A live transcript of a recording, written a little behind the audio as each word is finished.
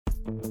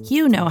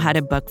You know how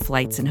to book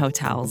flights and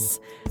hotels.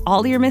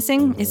 All you're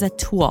missing is a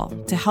tool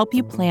to help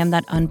you plan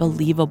that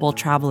unbelievable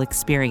travel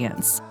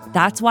experience.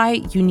 That's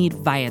why you need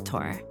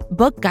Viator.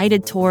 Book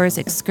guided tours,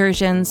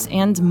 excursions,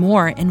 and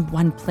more in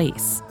one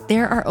place.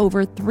 There are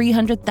over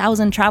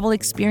 300,000 travel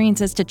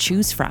experiences to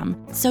choose from,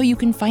 so you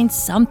can find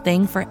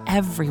something for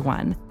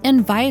everyone.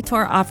 And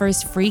Viator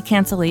offers free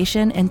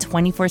cancellation and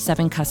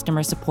 24/7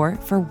 customer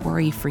support for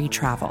worry-free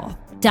travel.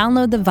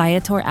 Download the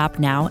Viator app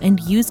now and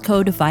use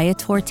code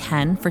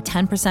Viator10 for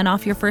 10%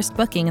 off your first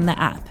booking in the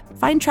app.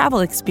 Find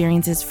travel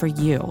experiences for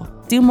you.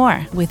 Do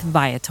more with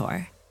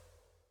Viator.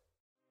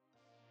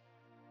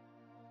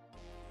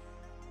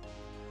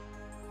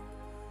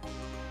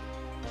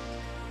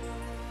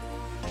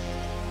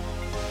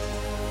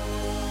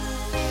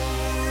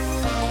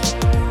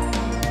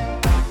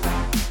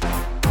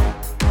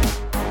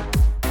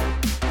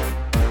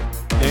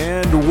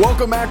 And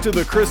welcome back to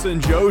the Chris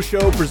and Joe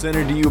Show,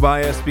 presented to you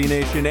by SB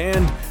Nation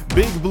and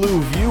Big Blue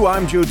View.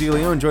 I'm Joe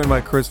DeLeon, joined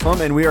by Chris Plum,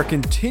 and we are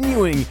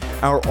continuing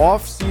our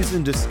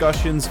off-season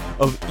discussions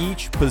of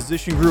each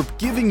position group,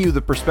 giving you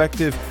the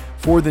perspective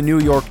for the New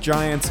York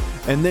Giants,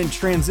 and then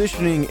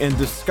transitioning and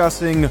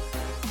discussing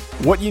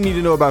what you need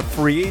to know about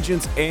free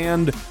agents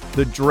and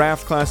the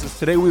draft classes.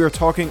 Today we are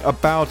talking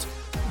about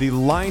the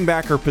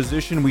linebacker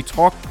position. We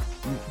talked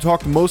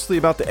mostly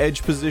about the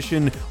edge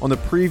position on the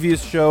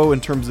previous show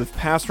in terms of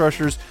pass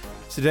rushers.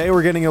 Today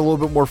we're getting a little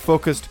bit more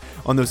focused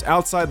on those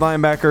outside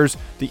linebackers,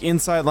 the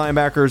inside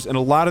linebackers, and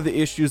a lot of the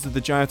issues that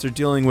the Giants are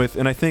dealing with.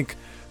 And I think,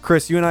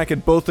 Chris, you and I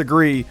could both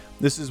agree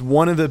this is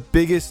one of the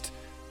biggest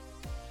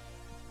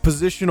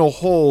positional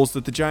holes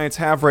that the Giants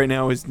have right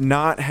now, is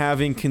not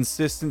having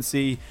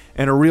consistency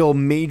and a real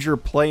major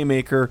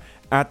playmaker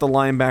at the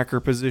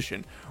linebacker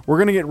position. We're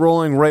going to get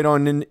rolling right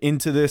on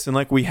into this, and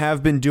like we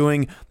have been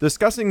doing,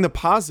 discussing the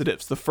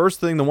positives.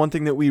 The one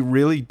thing that we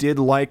really did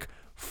like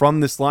from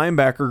this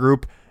linebacker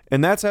group,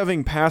 and that's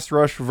having pass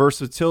rush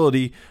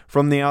versatility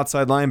from the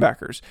outside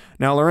linebackers.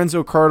 Now,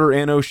 Lorenzo Carter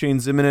and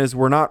Oshane Ximines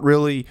were not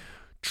really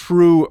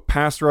true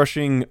pass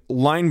rushing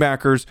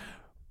linebackers,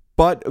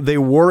 but they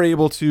were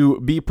able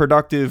to be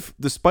productive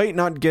despite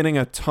not getting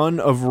a ton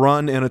of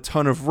run and a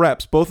ton of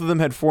reps. Both of them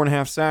had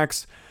 4.5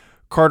 sacks.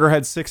 Carter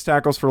had 6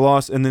 tackles for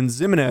loss, and then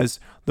Ximines,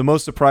 the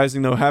most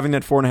surprising though, having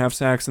that 4.5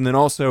 sacks and then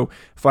also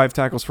 5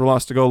 tackles for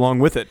loss to go along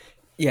with it.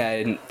 Yeah,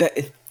 and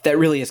that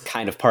really is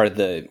kind of part of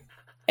the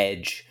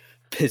edge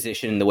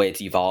position, the way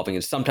it's evolving.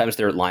 Is sometimes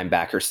they're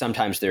linebackers,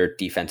 sometimes they're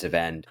defensive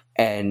end.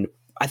 And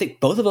I think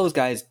both of those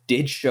guys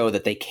did show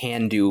that they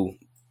can do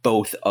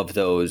both of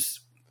those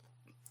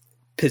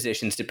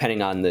positions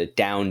depending on the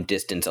down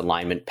distance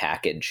alignment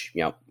package,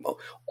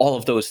 all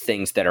of those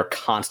things that are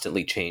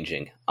constantly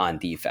changing on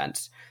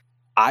defense.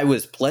 I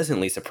was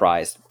pleasantly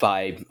surprised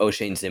by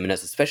Oshane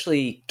Ximines,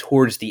 especially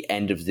towards the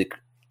end of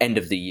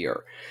the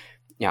year.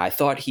 I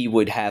thought he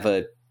would have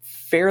a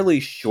fairly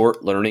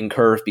short learning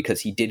curve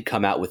because he did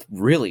come out with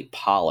really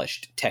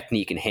polished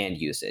technique and hand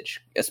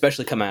usage,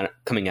 especially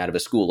coming out of a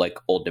school like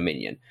Old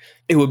Dominion.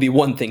 It would be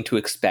one thing to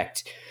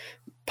expect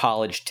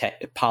polished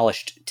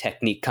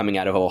technique coming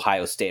out of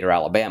Ohio State or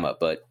Alabama,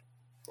 but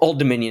Old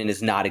Dominion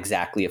is not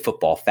exactly a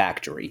football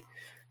factory.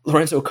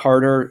 Lorenzo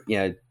Carter,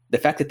 the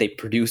fact that they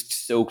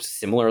produced so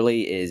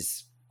similarly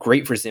is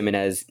great for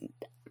Ximines,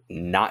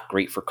 not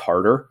great for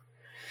Carter,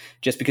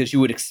 just because you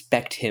would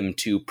expect him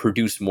to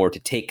produce more, to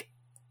take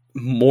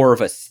more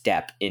of a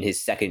step in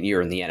his second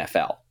year in the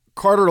NFL.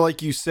 Carter,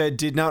 like you said,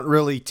 did not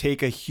really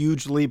take a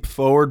huge leap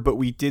forward, but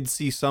we did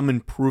see some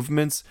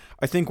improvements.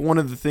 I think one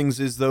of the things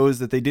is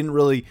that they didn't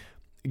really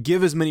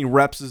give as many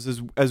reps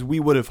as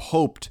we would have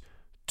hoped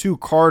to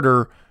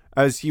Carter,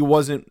 as he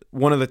wasn't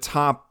one of the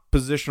top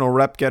positional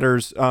rep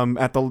getters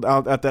at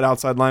that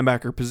outside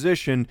linebacker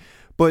position,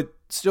 but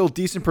still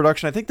decent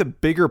production. I think the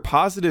bigger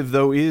positive,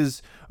 though,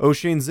 is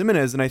Oshane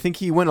Ximines, and I think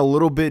he went a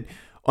little bit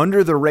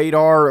under the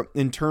radar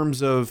in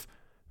terms of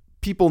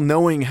people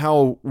knowing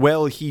how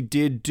well he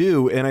did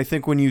do. And I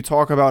think when you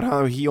talk about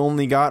how he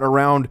only got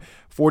around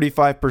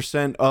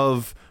 45%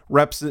 of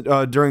reps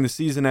during the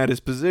season at his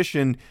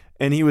position,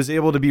 and he was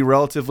able to be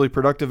relatively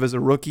productive as a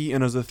rookie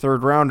and as a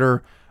third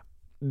rounder,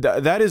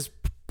 that is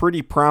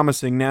pretty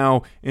promising.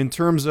 Now, in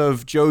terms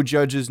of Joe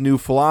Judge's new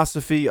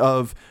philosophy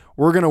of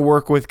we're going to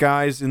work with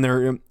guys in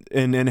their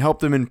and help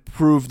them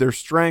improve their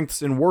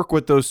strengths and work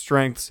with those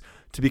strengths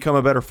to become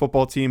a better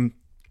football team,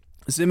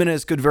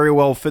 Ximines could very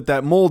well fit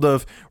that mold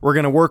of we're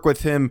going to work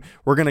with him,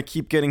 we're going to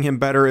keep getting him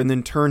better, and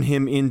then turn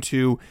him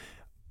into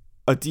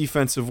a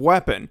defensive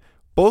weapon.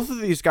 Both of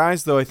these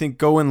guys, though, I think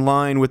go in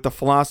line with the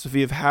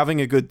philosophy of having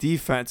a good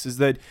defense, is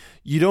that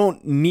you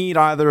don't need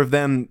either of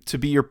them to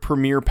be your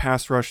premier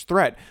pass rush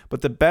threat.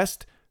 But the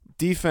best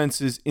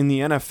defenses in the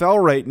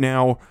NFL right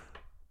now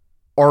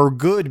are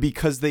good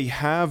because they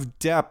have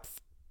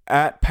depth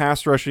at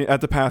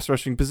the pass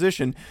rushing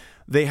position.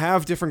 They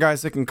have different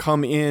guys that can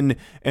come in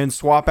and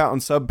swap out in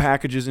sub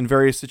packages in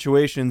various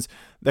situations,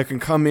 that can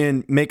come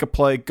in, make a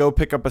play, go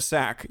pick up a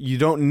sack. You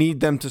don't need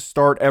them to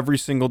start every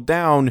single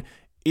down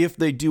if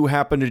they do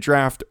happen to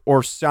draft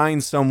or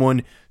sign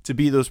someone to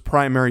be those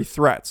primary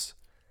threats.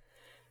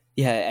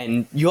 Yeah,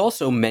 and you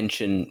also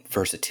mentioned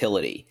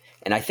versatility,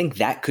 and I think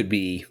that could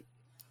be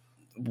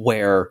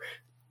where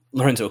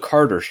Lorenzo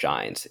Carter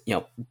shines.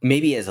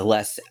 Maybe as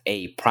less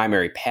a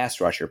primary pass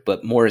rusher,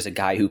 but more as a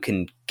guy who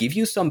can give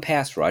you some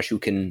pass rush, who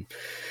can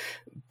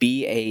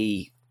be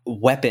a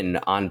weapon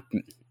on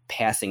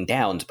passing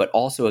downs, but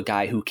also a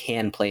guy who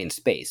can play in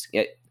space.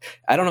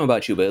 I don't know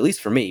about you, but at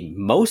least for me,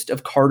 most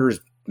of Carter's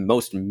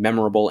most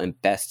memorable and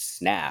best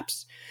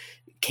snaps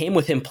came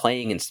with him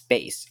playing in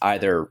space,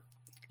 either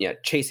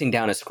chasing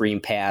down a screen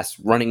pass,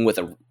 running with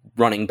a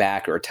running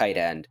back or a tight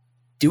end,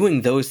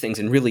 doing those things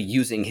and really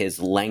using his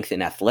length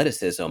and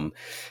athleticism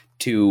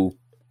to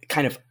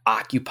kind of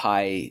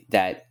occupy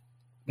that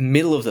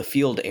middle of the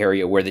field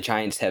area where the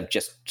Giants have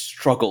just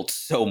struggled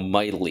so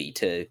mightily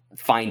to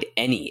find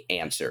any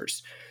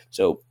answers.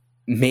 So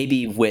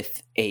maybe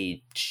with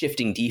a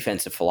shifting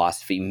defensive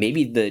philosophy,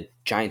 maybe the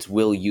Giants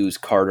will use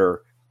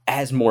Carter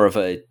as more of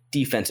a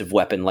defensive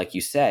weapon, like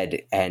you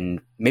said,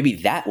 and maybe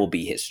that will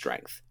be his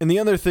strength. And the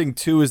other thing,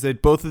 too, is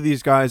that both of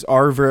these guys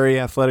are very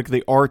athletic.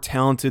 They are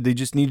talented. They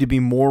just need to be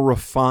more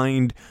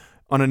refined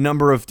on a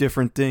number of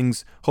different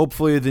things.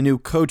 Hopefully the new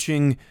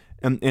coaching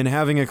and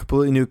having a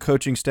completely new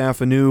coaching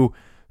staff, a new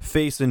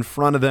face in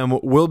front of them,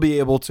 will be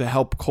able to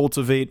help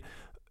cultivate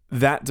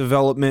that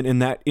development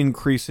and that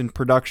increase in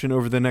production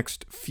over the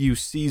next few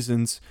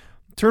seasons.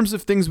 In terms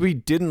of things we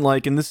didn't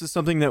like, and this is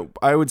something that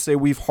I would say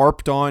we've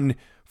harped on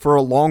for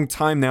a long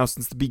time now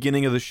since the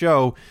beginning of the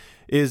show,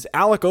 is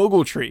Alec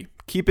Ogletree.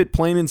 Keep it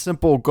plain and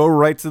simple. Go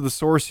right to the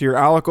source here.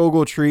 Alec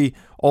Ogletree,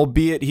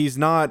 albeit he's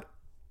not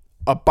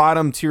a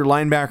bottom tier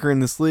linebacker in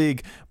this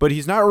league, but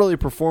he's not really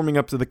performing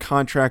up to the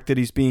contract that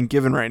he's being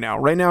given right now.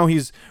 Right now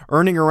he's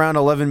earning around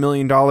 $11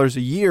 million a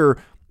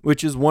year,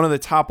 which is one of the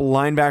top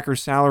linebacker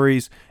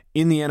salaries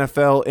in the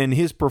NFL, and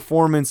his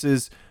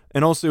performances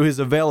and also his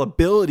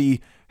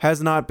availability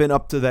has not been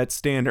up to that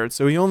standard.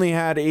 So he only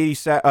had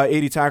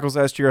 80 tackles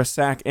last year, a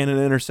sack, and an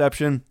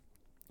interception.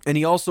 And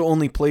he also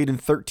only played in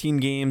 13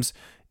 games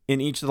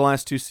in each of the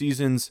last two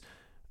seasons.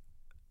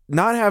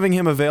 Not having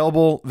him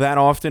available that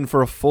often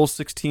for a full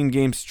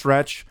 16-game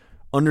stretch,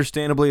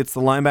 understandably it's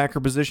the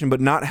linebacker position,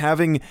 but not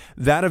having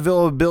that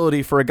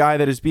availability for a guy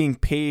that is being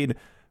paid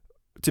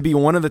to be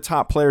one of the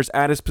top players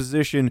at his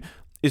position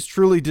is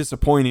truly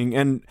disappointing.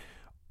 And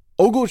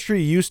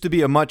Ogletree used to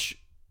be a much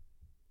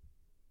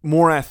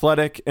more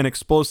athletic and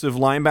explosive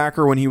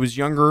linebacker when he was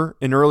younger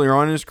and earlier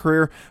on in his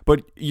career,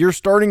 but you're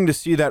starting to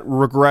see that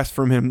regress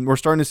from him. We're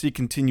starting to see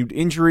continued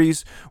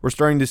injuries. We're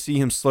starting to see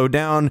him slow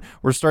down.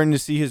 We're starting to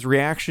see his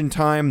reaction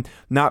time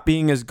not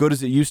being as good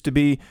as it used to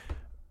be.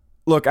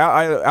 Look,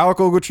 Alec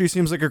Ogletree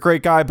seems like a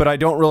great guy, but I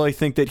don't really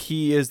think that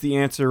he is the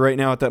answer right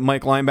now at that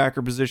Mike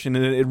linebacker position,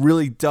 and it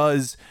really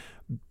does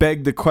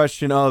beg the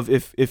question of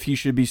if he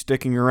should be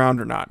sticking around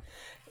or not.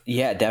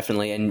 Yeah,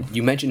 definitely. And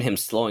you mentioned him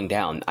slowing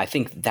down. I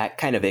think that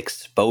kind of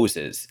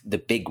exposes the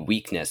big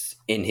weakness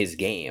in his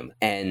game.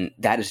 And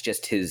that is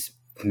just his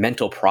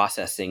mental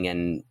processing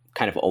and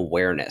kind of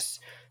awareness.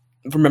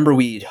 Remember,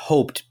 we'd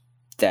hoped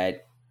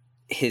that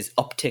his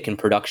uptick in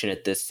production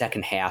at the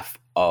second half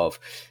of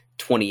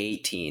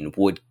 2018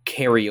 would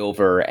carry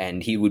over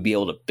and he would be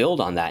able to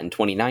build on that in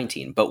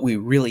 2019. But we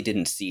really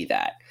didn't see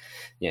that.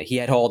 He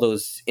had all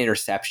those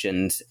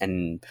interceptions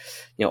and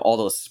all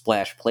those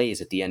splash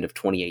plays at the end of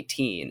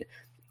 2018,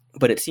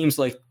 but it seems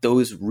like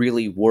those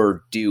really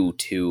were due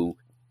to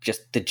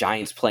just the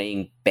Giants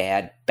playing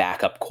bad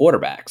backup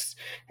quarterbacks.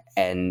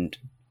 And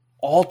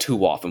all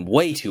too often,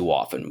 way too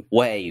often,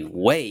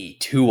 way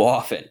too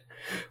often,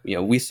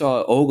 we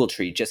saw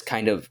Ogletree just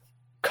kind of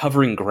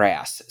covering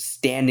grass,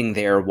 standing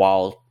there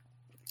while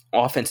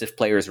offensive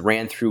players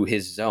ran through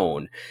his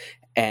zone,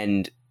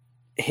 and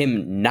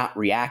him not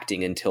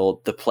reacting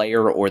until the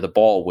player or the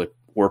ball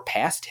were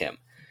past him.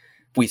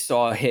 We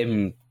saw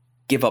him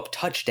give up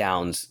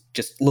touchdowns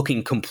just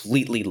looking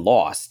completely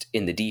lost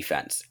in the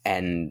defense.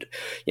 And,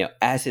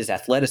 as his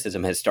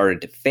athleticism has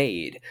started to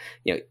fade,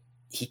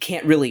 he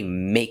can't really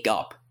make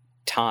up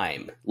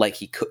time like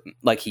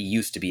he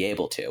used to be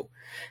able to.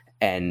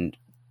 And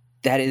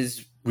that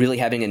is really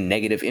having a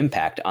negative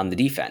impact on the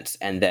defense.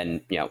 And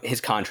then, his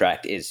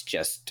contract is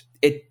just,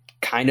 it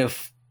kind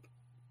of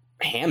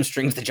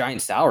hamstrings the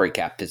Giants' salary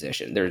cap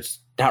position. There's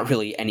not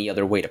really any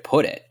other way to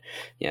put it.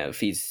 If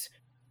he's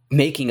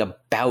making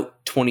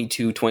about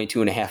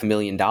 $22.5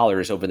 million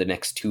over the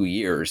next 2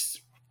 years,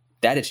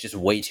 that is just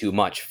way too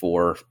much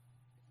for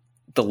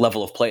the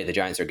level of play the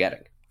Giants are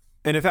getting.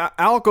 And if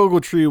Alec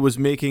Ogletree was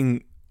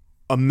making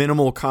a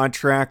minimal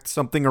contract,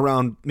 something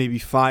around maybe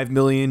 $5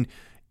 million,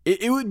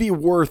 it would be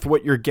worth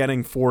what you're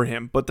getting for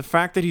him. But the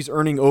fact that he's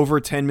earning over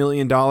 $10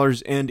 million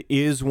and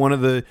is one of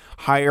the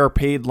higher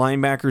paid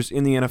linebackers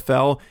in the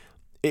NFL,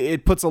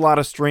 it puts a lot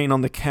of strain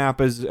on the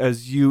cap,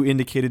 as you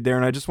indicated there.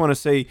 And I just want to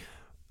say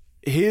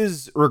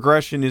his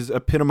regression is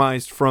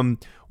epitomized from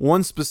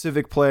one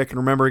specific play I can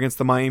remember against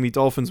the Miami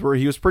Dolphins, where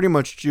he was pretty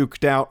much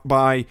juked out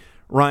by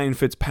Ryan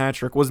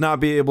Fitzpatrick, was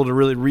not be able to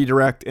really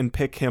redirect and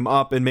pick him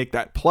up and make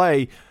that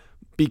play,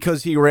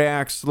 because he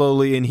reacts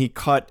slowly and he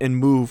cut and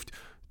moved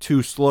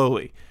too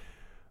slowly.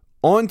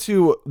 On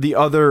to the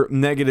other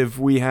negative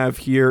we have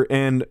here,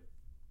 and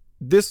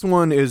this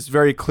one is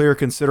very clear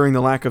considering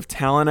the lack of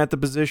talent at the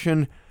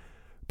position,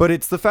 but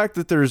it's the fact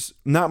that there's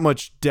not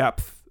much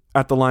depth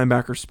at the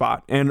linebacker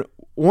spot. And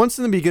once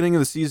in the beginning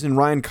of the season,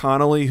 Ryan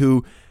Connolly,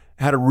 who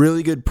had a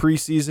really good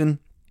preseason,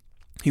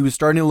 he was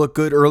starting to look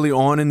good early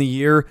on in the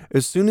year.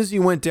 As soon as he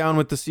went down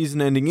with the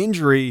season-ending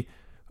injury,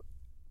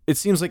 it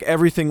seems like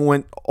everything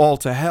went all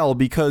to hell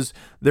because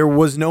there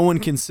was no one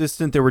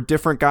consistent. There were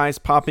different guys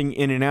popping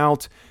in and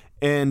out,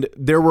 and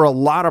there were a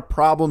lot of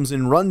problems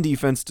in run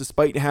defense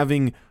despite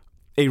having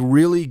a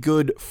really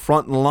good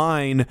front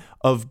line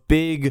of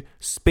big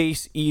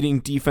space-eating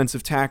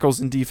defensive tackles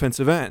and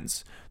defensive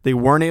ends. They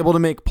weren't able to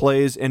make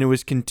plays, and it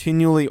was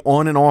continually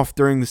on and off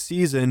during the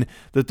season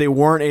that they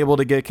weren't able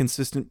to get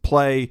consistent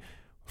play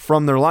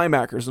from their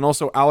linebackers. And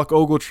also, Alec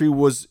Ogletree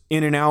was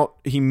in and out.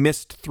 He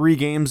missed 3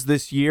 games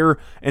this year,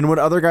 and when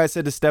other guys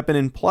had to step in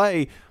and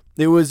play,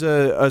 it was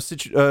a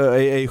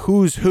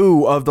who's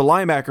who of the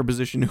linebacker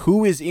position.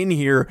 Who is in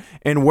here,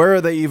 and where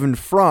are they even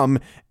from?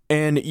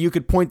 And you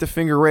could point the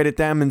finger right at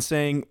them and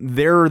saying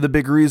they're the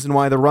big reason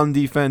why the run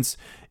defense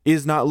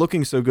is not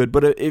looking so good.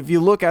 But if you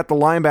look at the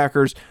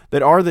linebackers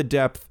that are the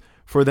depth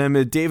for them,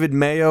 David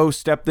Mayo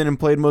stepped in and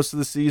played most of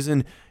the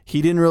season.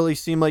 He didn't really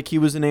seem like he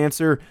was an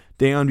answer.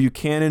 Deone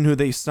Bucannon, who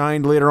they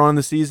signed later on in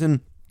the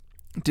season,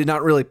 did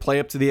not really play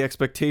up to the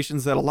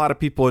expectations that a lot of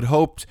people had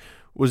hoped.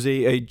 Was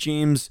a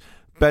James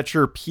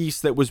Betcher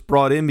piece that was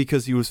brought in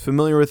because he was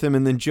familiar with him.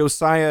 And then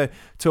Josiah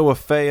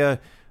Toafea,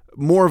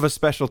 more of a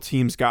special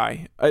teams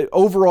guy.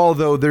 Overall,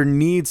 though, there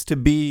needs to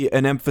be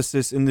an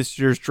emphasis in this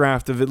year's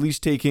draft of at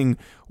least taking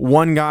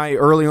one guy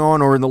early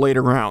on or in the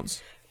later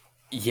rounds.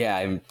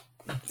 Yeah,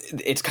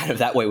 it's kind of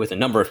that way with a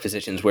number of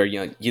positions where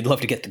you'd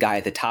love to get the guy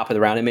at the top of the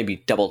round and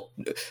maybe double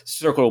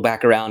circle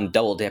back around,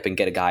 double dip, and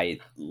get a guy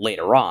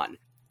later on.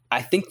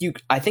 I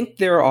think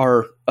there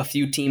are a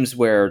few teams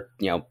where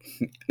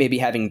maybe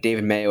having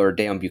David Mayo or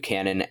Deone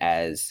Bucannon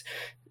as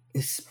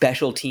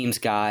special teams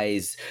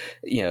guys,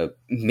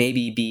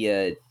 maybe be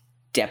a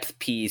depth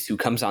piece who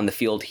comes on the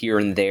field here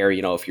and there,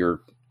 if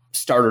your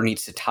starter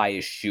needs to tie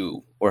his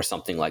shoe or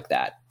something like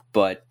that.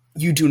 But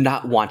you do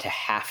not want to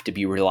have to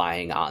be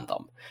relying on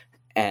them.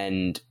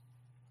 And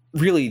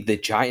really, the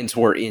Giants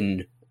were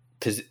in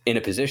a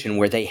position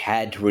where they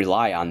had to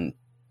rely on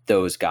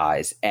those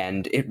guys,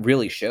 and it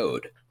really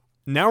showed.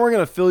 Now we're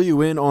going to fill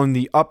you in on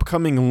the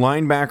upcoming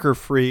linebacker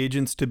free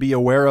agents to be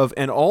aware of,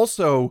 and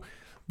also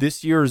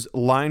this year's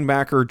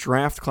linebacker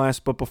draft class.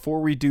 But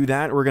before we do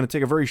that, we're going to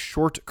take a very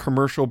short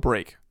commercial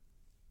break.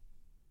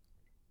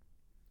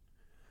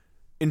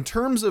 In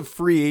terms of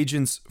free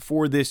agents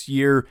for this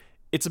year,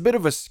 it's a bit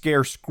of a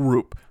scarce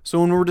group.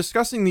 So when we're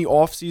discussing the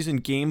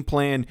offseason game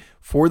plan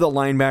for the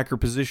linebacker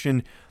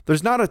position,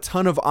 there's not a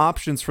ton of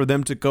options for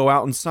them to go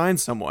out and sign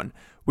someone.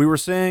 We were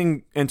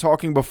saying and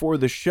talking before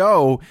the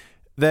show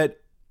that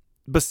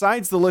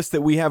besides the list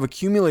that we have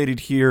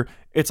accumulated here,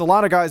 it's a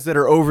lot of guys that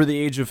are over the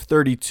age of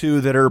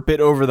 32 that are a bit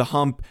over the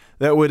hump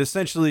that would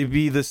essentially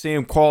be the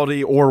same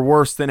quality or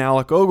worse than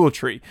Alec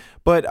Ogletree.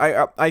 But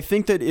I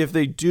think that if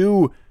they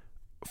do,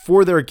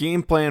 for their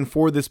game plan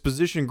for this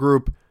position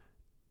group,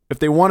 if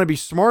they want to be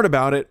smart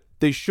about it,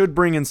 they should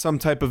bring in some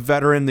type of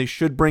veteran. They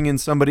should bring in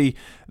somebody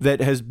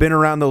that has been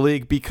around the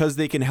league because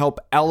they can help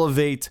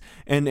elevate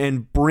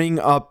and bring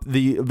up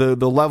the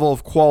level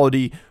of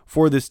quality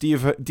for this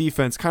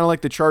defense, kind of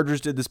like the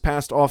Chargers did this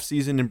past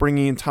offseason in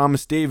bringing in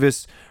Thomas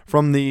Davis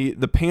from the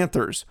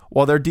Panthers.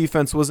 While their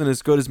defense wasn't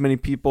as good as many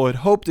people had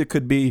hoped it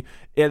could be,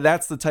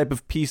 that's the type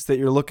of piece that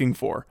you're looking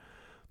for.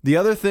 The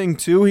other thing,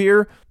 too,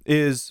 here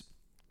is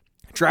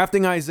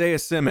drafting Isaiah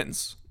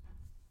Simmons.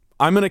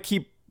 I'm going to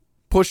keep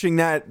pushing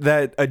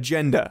that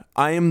agenda.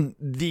 I am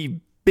the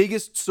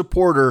biggest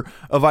supporter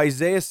of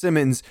Isaiah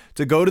Simmons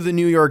to go to the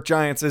New York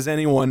Giants as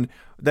anyone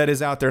that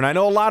is out there. And I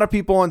know a lot of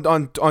people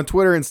on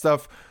Twitter and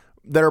stuff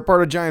that are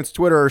part of Giants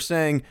Twitter are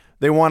saying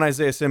they want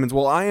Isaiah Simmons.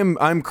 Well,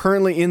 I'm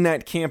currently in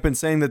that camp and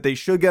saying that they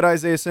should get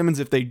Isaiah Simmons.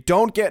 If they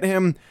don't get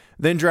him,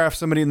 then draft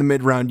somebody in the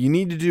mid-round. You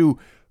need to do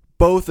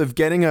both of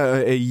getting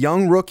a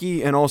young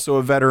rookie and also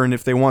a veteran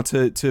if they want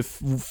to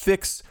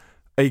fix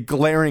a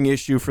glaring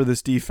issue for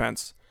this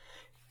defense.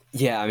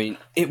 Yeah, I mean,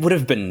 it would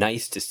have been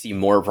nice to see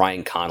more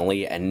Ryan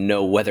Connolly and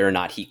know whether or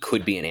not he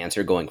could be an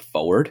answer going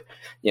forward.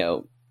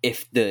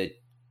 If the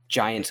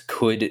Giants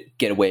could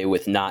get away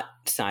with not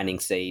signing,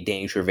 say,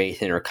 Danny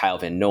Trevathan or Kyle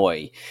Van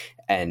Noy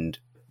and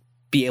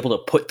be able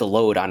to put the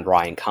load on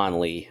Ryan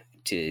Connolly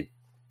to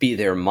be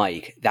their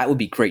Mike, that would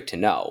be great to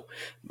know.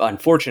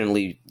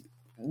 Unfortunately,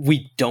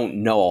 we don't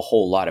know a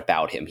whole lot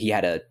about him. He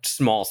had a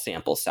small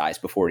sample size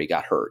before he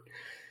got hurt.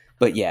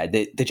 But yeah,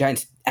 the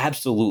Giants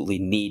absolutely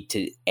need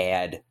to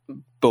add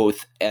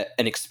both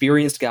an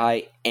experienced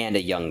guy and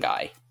a young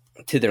guy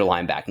to their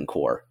linebacking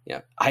core.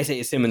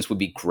 Isaiah Simmons would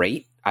be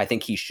great. I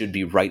think he should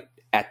be right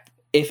at,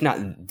 if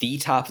not the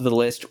top of the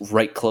list,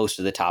 right close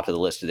to the top of the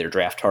list of their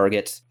draft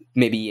targets.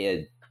 Maybe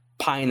a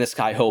pie in the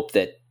sky hope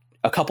that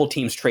a couple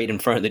teams trade in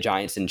front of the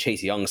Giants and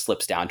Chase Young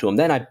slips down to them,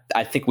 then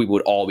I think we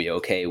would all be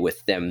okay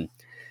with them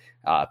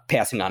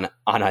passing on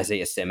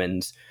Isaiah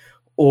Simmons.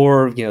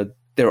 Or,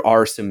 there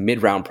are some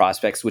mid-round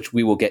prospects, which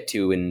we will get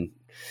to in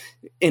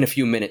a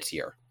few minutes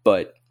here.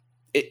 But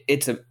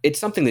it's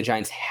something the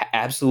Giants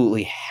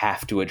absolutely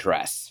have to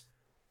address.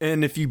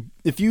 And if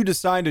you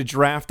decide to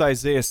draft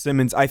Isaiah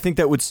Simmons, I think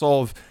that would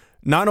solve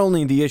not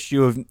only the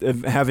issue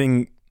of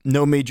having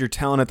no major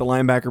talent at the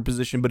linebacker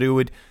position, but it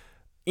would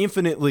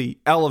infinitely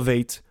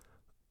elevate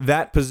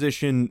that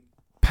position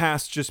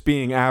past just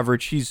being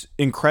average. He's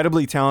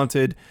incredibly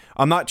talented.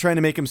 I'm not trying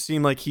to make him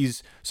seem like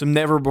he's some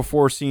never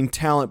before seen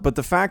talent, but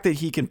the fact that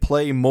he can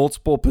play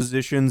multiple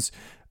positions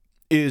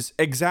is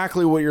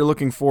exactly what you're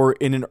looking for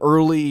in an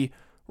early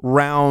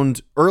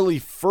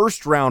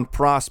first round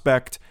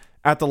prospect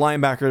at the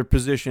linebacker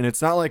position.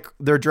 It's not like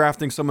they're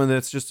drafting someone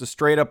that's just a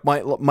straight up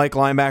Mike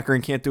linebacker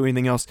and can't do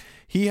anything else.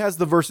 He has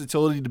the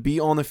versatility to be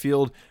on the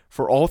field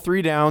for all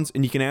three downs,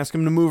 and you can ask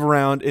him to move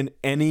around in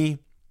any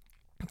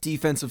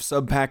defensive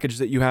sub package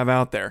that you have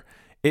out there.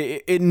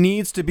 It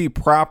needs to be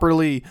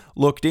properly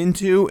looked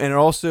into, and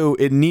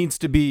it needs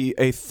to be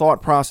a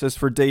thought process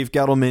for Dave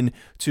Gettleman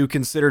to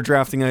consider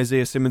drafting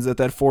Isaiah Simmons at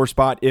that 4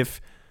 spot if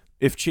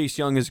Chase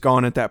Young is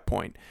gone at that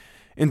point.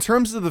 In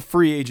terms of the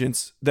free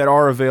agents that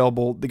are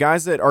available, the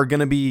guys that are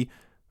going to be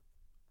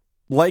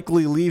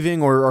likely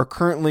leaving or are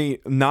currently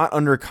not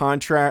under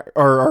contract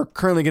or are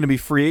currently going to be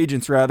free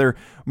agents, rather,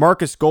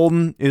 Marcus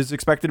Golden is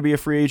expected to be a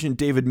free agent,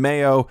 David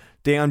Mayo,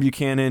 Deion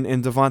Buchanan,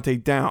 and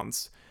Devontae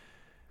Downs.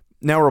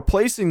 Now,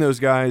 replacing those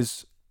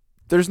guys,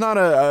 there's not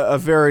a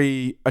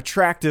very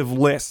attractive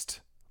list.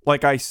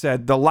 Like I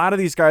said, a lot of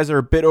these guys are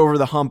a bit over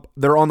the hump.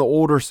 They're on the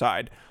older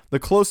side. The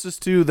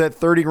closest to that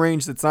 30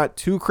 range that's not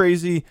too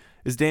crazy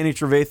is Danny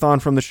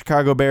Trevathan from the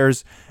Chicago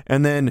Bears.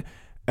 And then,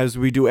 as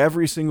we do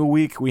every single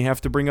week, we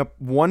have to bring up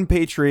one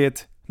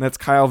Patriot, and that's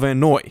Kyle Van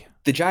Noy.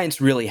 The Giants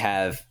really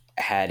have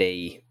had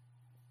a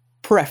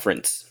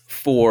preference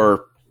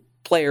for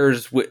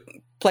players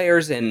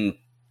and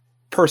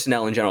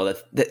personnel in general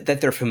that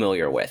they're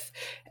familiar with.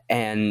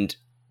 And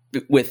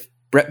with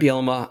Brett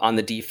Bielema on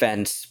the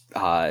defense,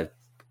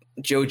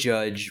 Joe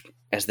Judge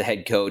as the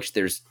head coach,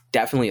 there's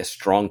definitely a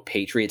strong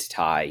Patriots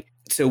tie.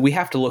 So we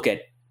have to look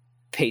at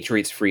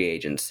Patriots free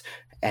agents,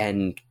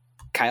 and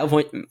Kyle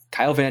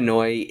Van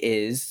Noy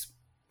is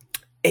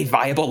a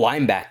viable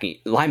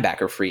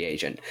linebacker free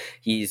agent.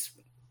 He's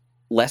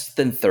less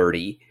than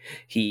 30.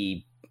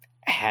 He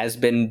has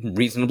been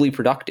reasonably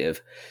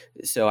productive.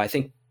 So I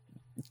think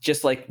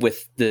just like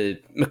with the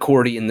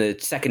McCourty in the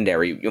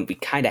secondary, we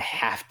kind of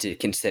have to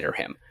consider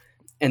him.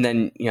 And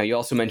then, you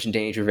also mentioned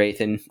Danny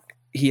Trevathan.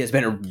 He has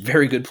been a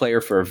very good player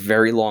for a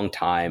very long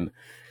time.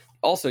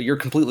 Also, you're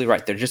completely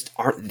right. There just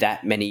aren't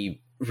that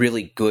many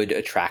really good,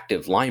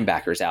 attractive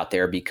linebackers out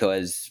there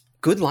because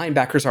good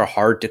linebackers are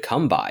hard to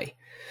come by,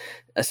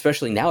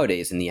 especially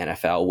nowadays in the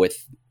NFL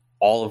with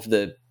all of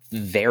the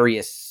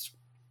various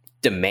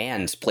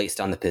demands placed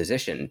on the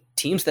position.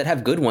 Teams that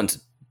have good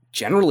ones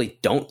generally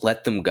don't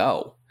let them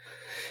go.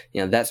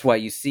 That's why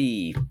you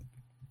see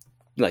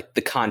like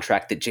the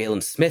contract that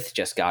Jalen Smith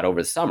just got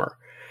over the summer.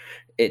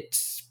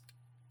 It's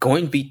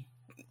going to be,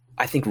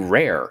 I think,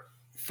 rare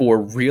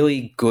for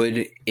really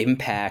good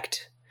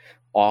impact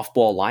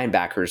off-ball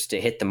linebackers to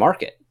hit the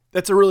market.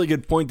 That's a really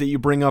good point that you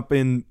bring up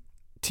in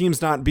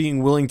teams not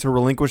being willing to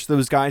relinquish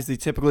those guys. They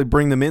typically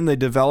bring them in, they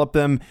develop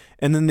them,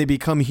 and then they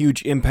become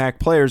huge impact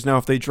players. Now,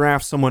 if they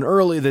draft someone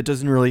early that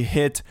doesn't really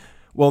hit,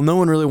 well, no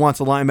one really wants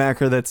a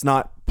linebacker that's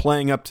not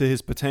playing up to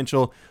his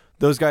potential.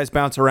 Those guys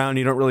bounce around.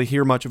 You don't really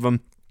hear much of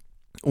them.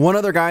 One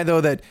other guy, though,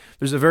 that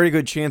there's a very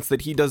good chance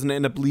that he doesn't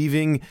end up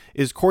leaving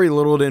is Corey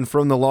Littleton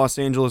from the Los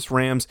Angeles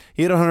Rams.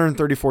 He had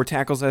 134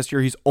 tackles last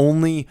year. He's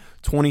only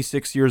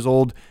 26 years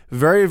old.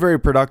 Very, very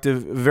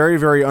productive. Very,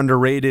 very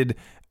underrated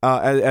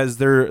as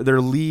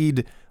their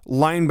lead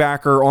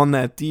linebacker on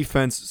that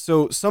defense.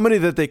 So somebody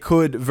that they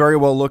could very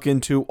well look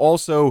into.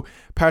 Also,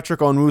 Patrick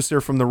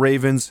Onwuser from the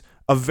Ravens.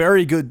 A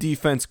very good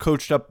defense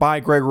coached up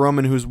by Greg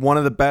Roman, who's one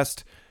of the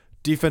best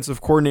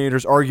defensive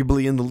coordinators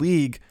arguably in the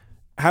league.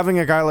 Having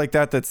a guy like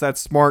that's that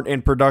smart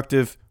and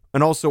productive,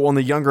 and also on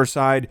the younger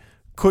side,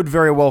 could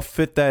very well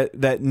fit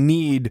that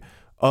need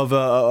of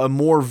a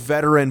more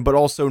veteran but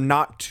also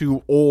not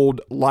too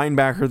old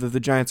linebacker that the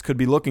Giants could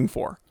be looking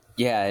for.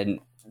 Yeah, and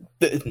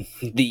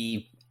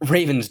the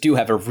Ravens do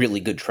have a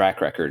really good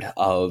track record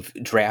of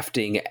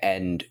drafting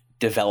and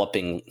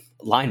developing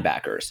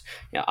linebackers.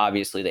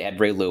 Obviously they had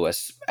Ray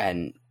Lewis,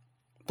 and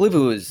I believe it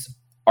was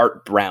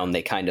Art Brown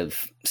they kind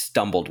of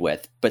stumbled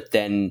with, but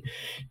then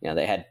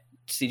they had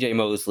CJ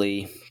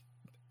Mosley,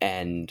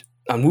 and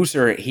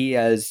Onwuser, he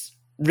has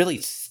really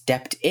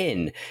stepped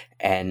in,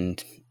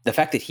 and the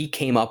fact that he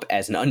came up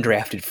as an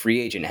undrafted free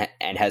agent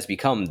and has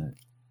become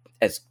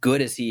as good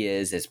as he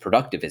is, as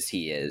productive as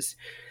he is,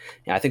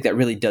 I think that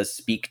really does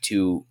speak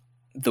to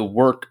the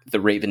work the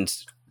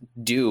Ravens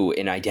do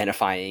in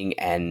identifying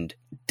and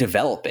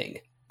developing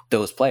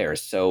those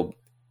players. So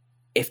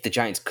if the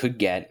Giants could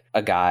get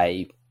a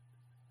guy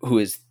who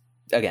is,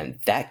 again,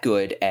 that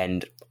good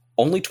and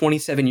only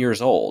 27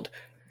 years old.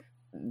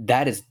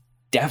 That is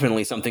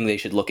definitely something they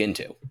should look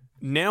into.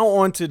 Now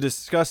on to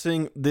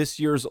discussing this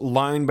year's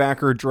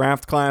linebacker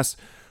draft class.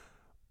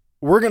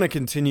 We're going to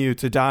continue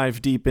to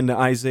dive deep into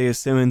Isaiah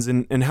Simmons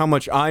and how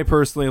much I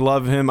personally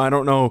love him. I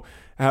don't know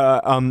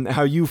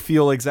how you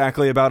feel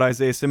exactly about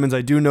Isaiah Simmons.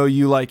 I do know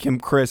you like him,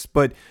 Chris,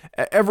 but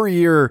every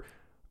year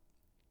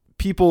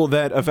people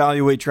that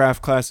evaluate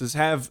draft classes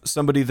have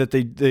somebody that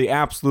they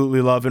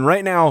absolutely love. And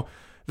right now,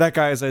 that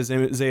guy is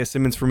Isaiah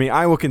Simmons for me.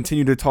 I will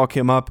continue to talk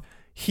him up.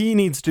 He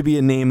needs to be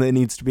a name that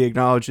needs to be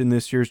acknowledged in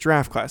this year's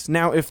draft class.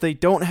 Now, if they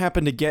don't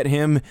happen to get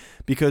him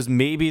because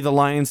maybe the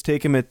Lions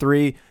take him at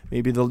 3,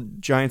 maybe the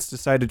Giants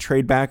decide to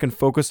trade back and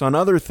focus on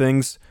other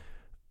things,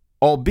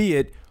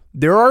 albeit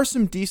there are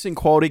some decent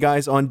quality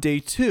guys on day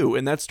 2,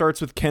 and that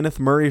starts with Kenneth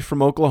Murray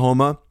from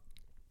Oklahoma.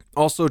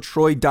 Also,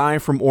 Troy Dye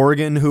from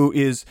Oregon, who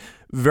is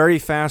very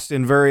fast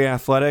and very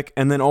athletic.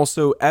 And then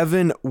also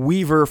Evan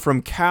Weaver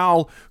from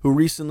Cal, who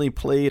recently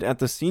played at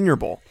the Senior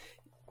Bowl.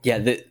 Yeah,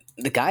 the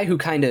guy who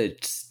kind of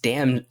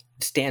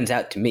stands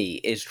out to me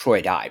is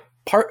Troy Dye.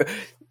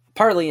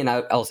 Partly, and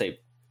I'll say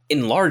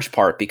in large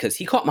part, because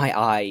he caught my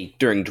eye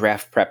during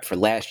draft prep for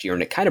last year,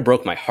 and it kind of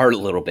broke my heart a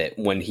little bit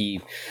when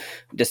he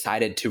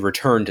decided to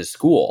return to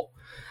school.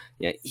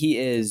 Yeah, he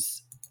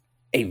is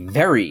a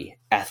very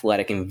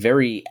athletic and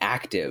very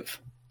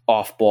active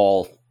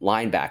off-ball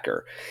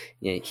linebacker.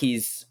 You know,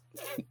 he's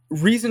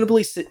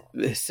reasonably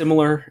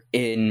similar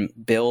in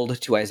build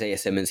to Isaiah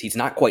Simmons. He's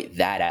not quite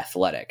that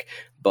athletic,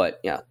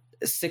 but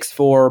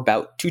 6'4",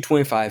 about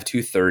 225,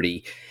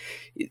 230.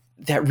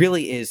 That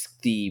really is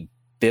the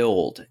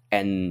build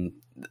and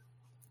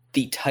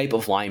the type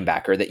of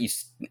linebacker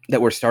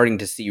that we're starting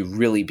to see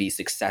really be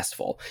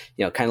successful.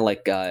 Kind of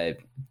like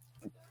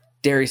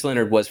Darius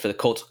Leonard was for the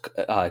Colts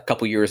a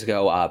couple years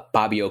ago.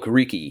 Bobby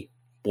Okereke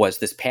was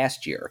this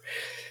past year.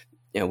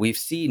 We've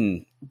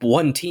seen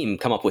one team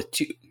come up with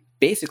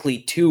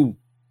two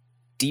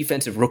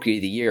defensive rookie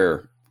of the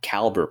year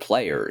caliber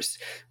players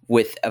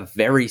with a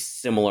very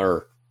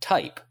similar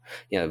type,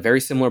 very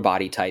similar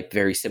body type,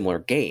 very similar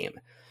game.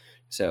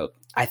 So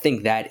I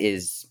think that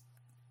is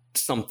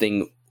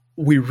something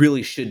we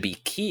really should be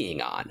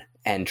keying on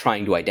and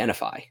trying to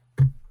identify.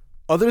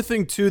 Other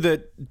thing, too,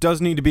 that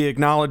does need to be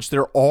acknowledged,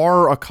 there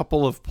are a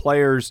couple of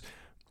players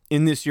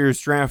in this year's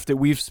draft that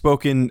we've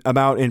spoken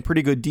about in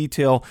pretty good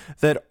detail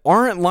that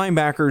aren't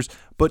linebackers,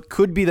 but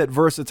could be that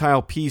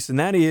versatile piece, and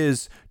that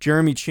is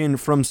Jeremy Chin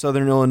from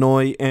Southern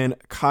Illinois and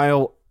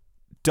Kyle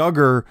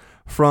Duggar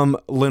from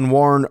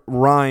Lenoir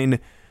Rhine.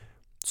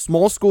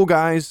 Small school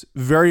guys,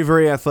 very,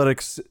 very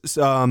athletic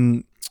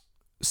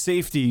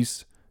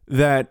safeties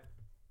that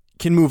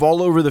can move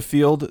all over the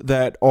field,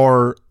 that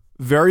are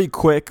very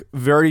quick,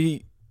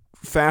 very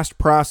fast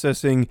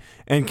processing,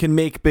 and can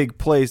make big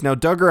plays. Now,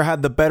 Duggar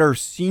had the better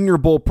Senior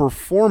Bowl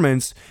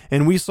performance,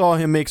 and we saw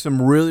him make some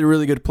really,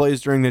 really good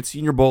plays during that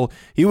Senior Bowl.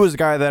 He was a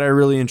guy that I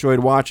really enjoyed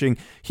watching.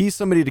 He's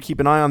somebody to keep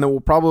an eye on that we'll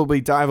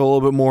probably dive a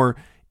little bit more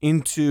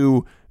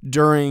into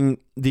during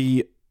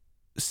the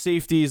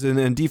safeties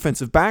and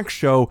defensive back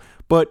show,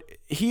 but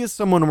he is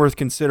someone worth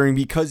considering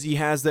because he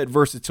has that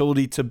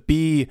versatility to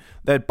be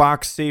that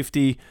box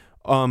safety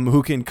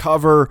who can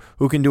cover,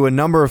 who can do a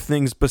number of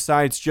things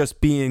besides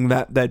just being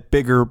that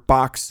bigger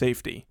box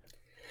safety.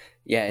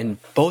 Yeah, and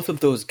both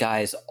of those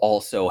guys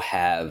also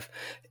have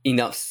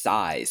enough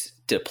size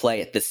to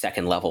play at the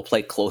second level,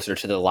 play closer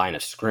to the line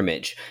of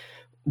scrimmage,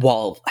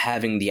 while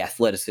having the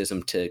athleticism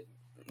to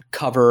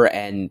cover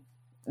and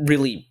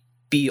really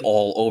be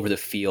all over the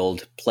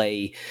field,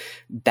 play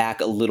back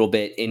a little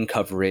bit in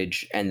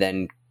coverage, and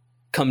then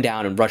come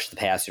down and rush the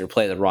passer,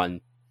 play the run,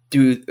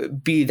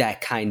 be that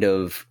kind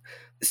of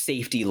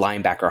safety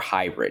linebacker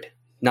hybrid.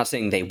 Not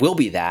saying they will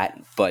be that,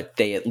 but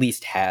they at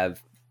least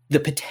have the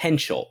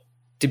potential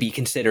to be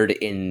considered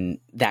in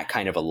that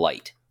kind of a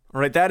light. All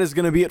right, that is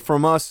going to be it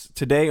from us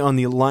today on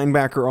the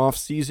Linebacker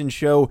Off-Season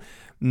Show.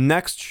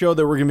 Next show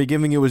that we're going to be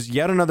giving you is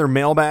yet another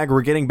mailbag.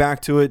 We're getting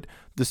back to it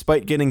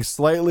despite getting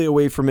slightly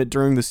away from it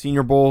during the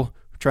Senior Bowl.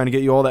 We're trying to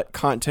get you all that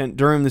content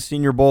during the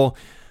Senior Bowl.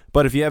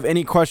 But if you have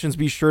any questions,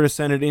 be sure to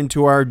send it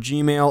into our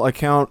Gmail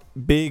account,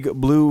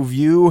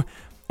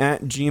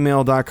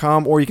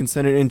 bigblueview@gmail.com, or you can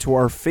send it into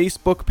our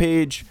Facebook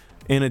page,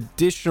 and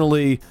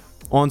additionally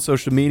on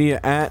social media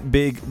at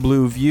Big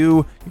Blue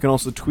View. You can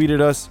also tweet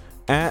at us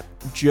at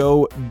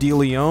Joe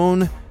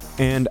DeLeon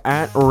and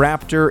at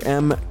Raptor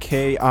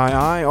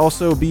MKII.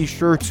 Also, be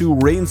sure to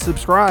rate and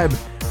subscribe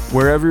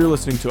wherever you're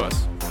listening to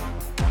us.